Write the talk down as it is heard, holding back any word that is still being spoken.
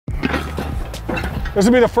This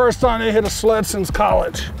will be the first time they hit a sled since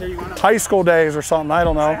college. High school days or something, I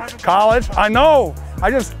don't know. College, I know.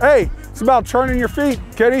 Hey, it's about turning your feet,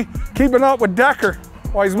 kitty. Keeping up with Decker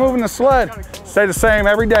while he's moving the sled. Stay the same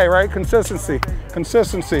every day, right? Consistency,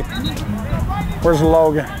 consistency. Where's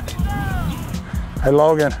Logan? Hey,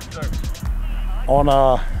 Logan. On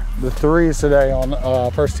the threes today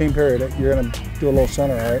on first team period, you're gonna do a little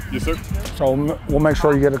center, right? Yes, sir. So we'll make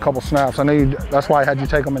sure you get a couple snaps. I know that's why I had you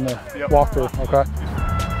take them in the walkthrough, okay?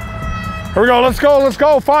 Here we go, let's go, let's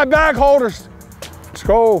go. 5 bag holders. Let's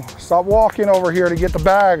go. Stop walking over here to get the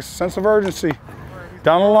bags. Sense of urgency.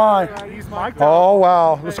 Down the line. Oh,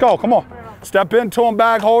 wow. Let's go, come on. Step into them,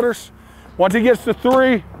 bag holders. Once he gets to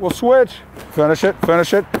 3, we'll switch. Finish it,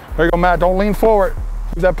 finish it. There you go, Matt, don't lean forward.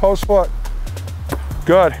 Use that post foot.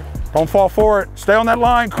 Good, don't fall forward. Stay on that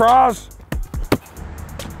line, cross.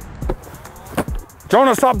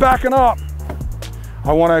 Jonah, stop backing up.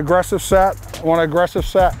 I want an aggressive set. I want an aggressive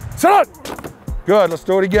set. Sit up. Good, let's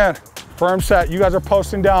do it again. Firm set. You guys are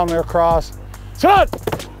posting down there, cross. Sit up.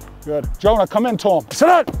 Good. Jonah, come into him. Sit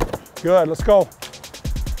up. Good, let's go.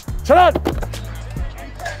 Sit up.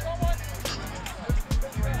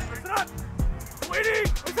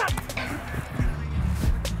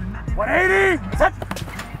 180. Sit.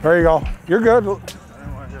 There you go. You're good.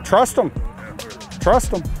 Trust him.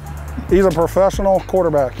 Trust him. He's a professional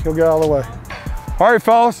quarterback. He'll get out of the way. All right,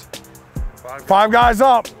 fellas. 5 guys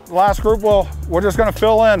up. Last group, we're just gonna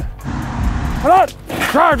fill in. Come on.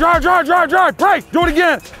 Drive, drive, drive, drive, drive. Break. Do it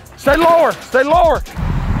again. Stay lower. Stay lower.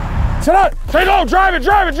 Sit up. Stay low. Drive it,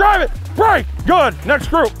 drive it, drive it. Break. Good. Next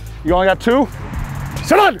group. You only got 2.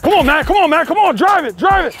 Sit up. Come on, Matt. Come on, Matt. Come on. Drive it.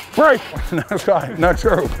 Drive it. Break. Next guy. Next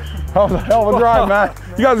group. That was a hell of a drive, Matt.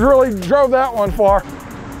 You guys really drove that one far.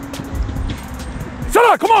 Sit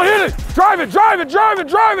up, come on, hit it. Drive it, drive it, drive it,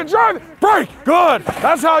 drive it, drive it. Break, good.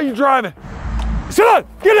 That's how you drive it. Sit up,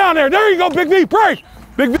 get down there. There you go, Big V, break.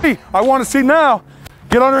 Big V, I want to see now.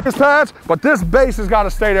 Get under his pads, but this base has got to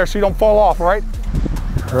stay there so you don't fall off, right?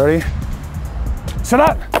 Ready? Sit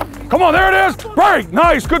up. Come on, there it is. Break,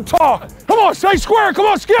 nice, good talk. Come on, stay square, come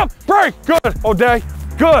on, skip. Break, good, O'Day,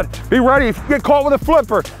 good. Be ready, if you get caught with a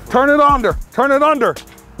flipper, turn it under, turn it under.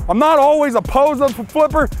 I'm not always opposed to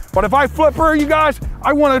flipper, but if I flipper, you guys,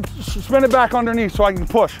 I want to spin it back underneath so I can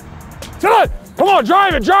push. Sit up, come on,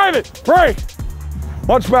 drive it, break.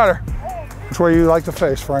 Much better. Which way you like to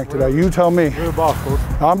face, Frank, today? You tell me. You're the boss,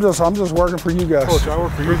 Coach. I'm just working for you guys. Coach, I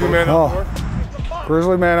work for Grizzly Man Outdoors.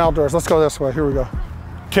 Grizzly Man Outdoors. Let's go this way. Here we go.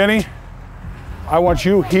 Kenny, I want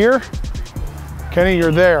you here. Kenny,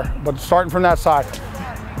 you're there, but starting from that side.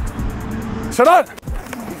 Sit up.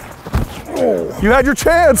 You had your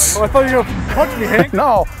chance. Oh, I thought you were gonna punch me, Hank.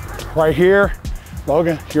 No, right here.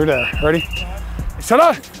 Logan, you're there. Ready? Sit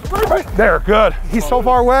up. There, good. He's so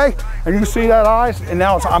far away, and you see that eyes, and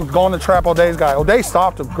now I'm going to trap O'Day's guy. O'Day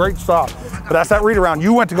stopped him, great stop. But that's that read around.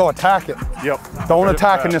 You went to go attack it. Yep. Don't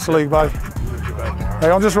attack in this league, buddy. Hey,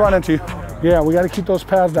 don't just run into you. Yeah, we got to keep those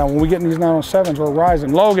pads down. When we get in these 9-on-7s, we're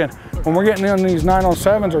rising. Logan, when we're getting in these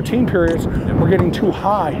 9-on-7s or team periods, we're getting too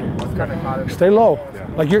high. Stay low.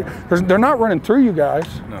 Like they're not running through you guys,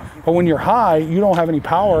 no. But when you're high, you don't have any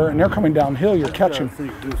power, and they're coming downhill. You're catching.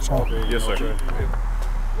 So. Yes, sir.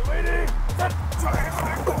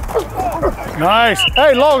 Nice.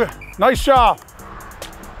 Hey, Logan. Nice job.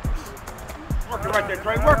 Working right there,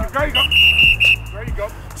 Trey. Working. There you go. There you go.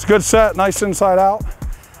 It's a good set. Nice inside out.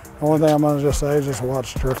 The only thing I'm gonna just say is just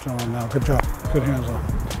watch drifting on now. Good job. Good hands on.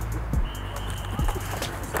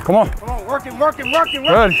 Come on. Come on, working, working, working,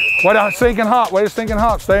 working. Good. Way to stinking hot. Way to stinking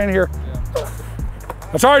hot. Stay in here.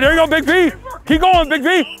 That's all right. There you go, Big V. Keep going, Big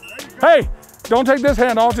V. Hey, don't take this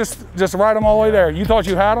hand off. Just ride him all the way there. You thought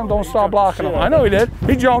you had him. Don't stop blocking him. I know he did.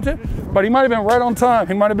 He jumped it, but he might have been right on time.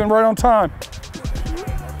 He might have been right on time.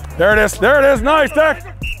 There it is. There it is. Nice,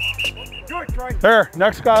 Deck. There.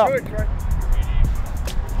 Next guy up.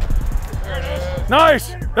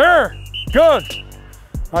 Nice. There. Good.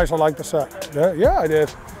 Nice. I like the set. Yeah, I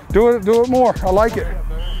did. Do it more. I like it.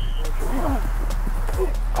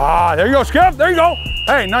 Ah, there you go, Skip. There you go.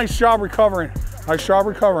 Hey, nice job recovering. Nice job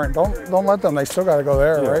recovering. Don't let them. They still got to go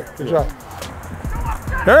there, right? Good job.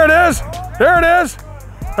 There it is. There it is.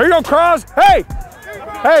 There you go, Cross. Hey,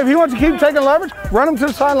 if he wants to keep taking leverage, run him to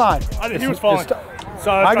the sideline. He was falling.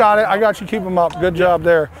 I got it. I got you. Keep him up. Good job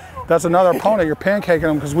there. That's another opponent. You're pancaking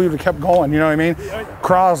him because we would have kept going. You know what I mean?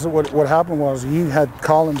 Cross. What happened was he had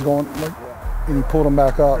Collins going, and he pulled him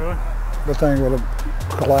back up. Really? The thing would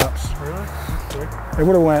have collapsed. Really? It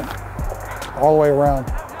would have went all the way around.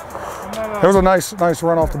 It was a nice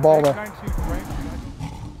run off the ball though.